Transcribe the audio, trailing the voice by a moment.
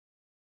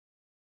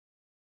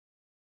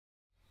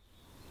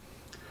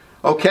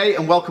Okay,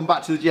 and welcome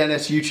back to the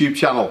J&S YouTube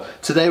channel.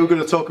 Today we're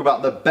going to talk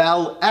about the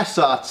Bell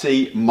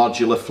SRT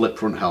Modular Flip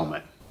Front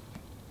Helmet.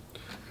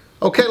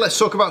 Okay, let's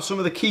talk about some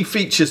of the key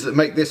features that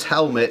make this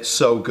helmet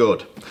so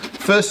good.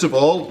 First of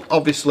all,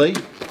 obviously,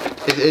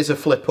 it is a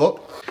flip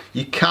up.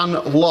 You can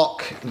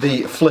lock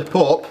the flip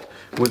up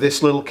with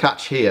this little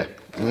catch here,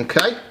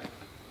 okay?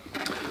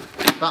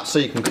 That's so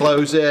you can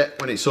close it.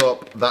 When it's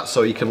up, that's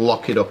so you can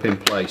lock it up in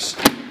place.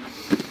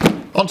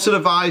 Onto the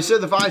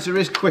visor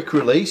is quick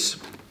release.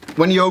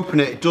 When you open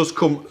it, it does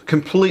come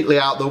completely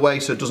out the way,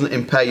 so it doesn't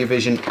impair your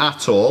vision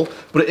at all,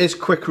 but it is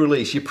quick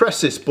release. You press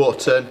this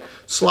button,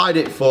 slide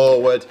it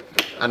forward,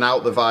 and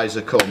out the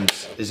visor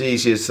comes. As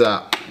easy as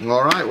that.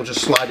 All right, we'll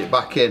just slide it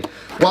back in.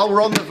 While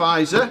we're on the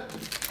visor,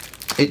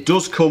 it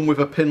does come with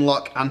a pin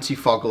lock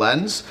anti-fog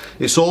lens.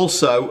 It's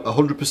also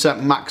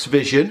 100% max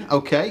vision,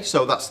 okay,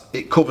 so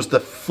it covers the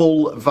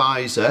full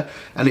visor,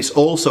 and it's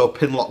also a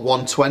pin lock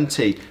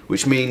 120,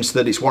 which means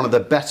that it's one of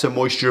the better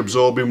moisture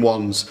absorbing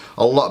ones,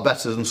 a lot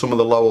better than some of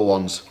the lower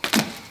ones.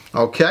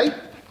 Okay,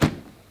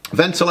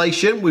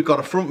 ventilation, we've got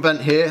a front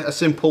vent here, a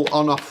simple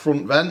on-off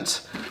front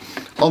vent.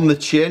 On the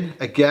chin,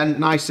 again,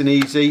 nice and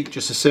easy,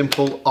 just a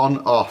simple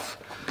on-off.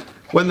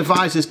 When the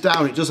visor's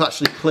down, it does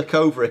actually click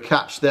over a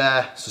catch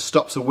there, so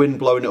stops the wind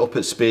blowing it up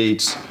at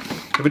speeds.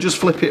 If we just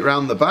flip it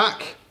around the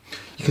back,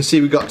 you can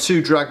see we've got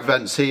two drag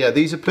vents here.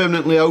 These are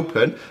permanently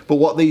open, but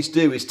what these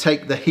do is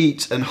take the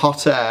heat and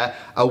hot air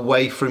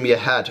away from your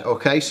head,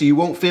 okay? So you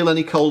won't feel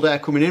any cold air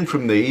coming in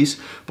from these,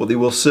 but they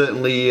will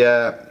certainly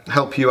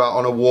help you out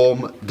on a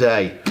warm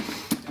day.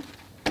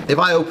 If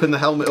I open the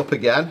helmet up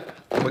again,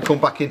 and we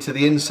come back into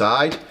the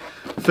inside,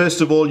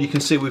 first of all, you can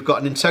see we've got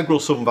an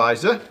integral sun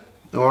visor,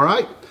 all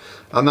right?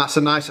 And that's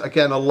a nice,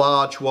 again, a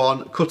large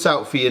one, cut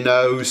out for your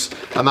nose,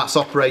 and that's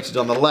operated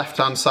on the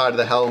left-hand side of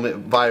the helmet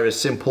via a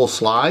simple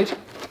slide.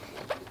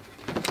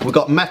 We've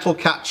got metal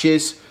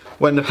catches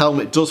when the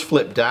helmet does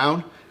flip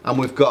down, and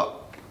we've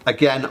got,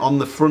 again, on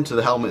the front of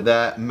the helmet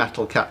there,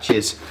 metal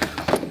catches.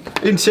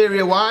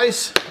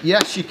 Interior-wise,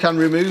 yes, you can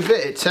remove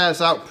it. It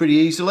tears out pretty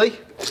easily.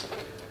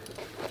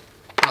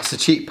 That's the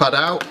cheek pad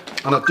out,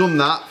 and I've done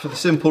that for the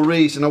simple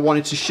reason I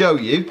wanted to show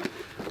you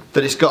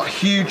that it's got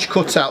huge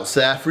cutouts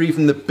there for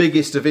even the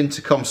biggest of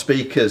intercom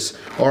speakers.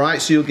 Alright,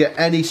 so you'll get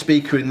any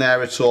speaker in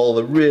there at all,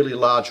 the really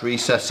large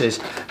recesses.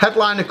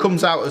 Headliner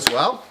comes out as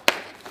well.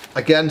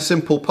 Again,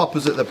 simple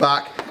poppers at the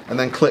back and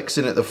then clicks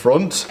in at the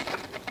front.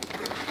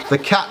 The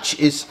catch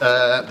is,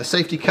 the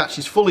safety catch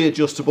is fully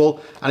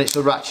adjustable and it's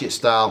a ratchet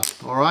style.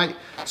 Alright,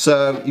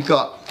 so you've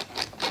got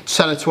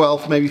 10 or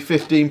 12, maybe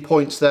 15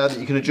 points there that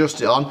you can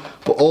adjust it on,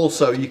 but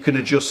also you can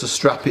adjust the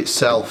strap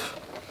itself.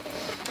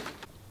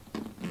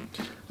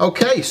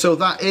 Okay, so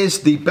that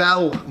is the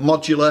Bell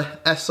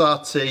Modular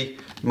SRT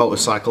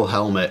motorcycle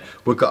helmet.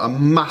 We've got a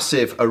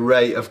massive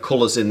array of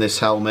colours in this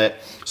helmet,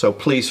 so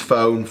please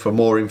phone for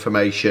more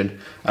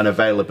information and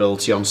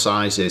availability on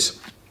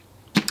sizes.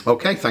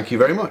 Okay, thank you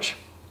very much.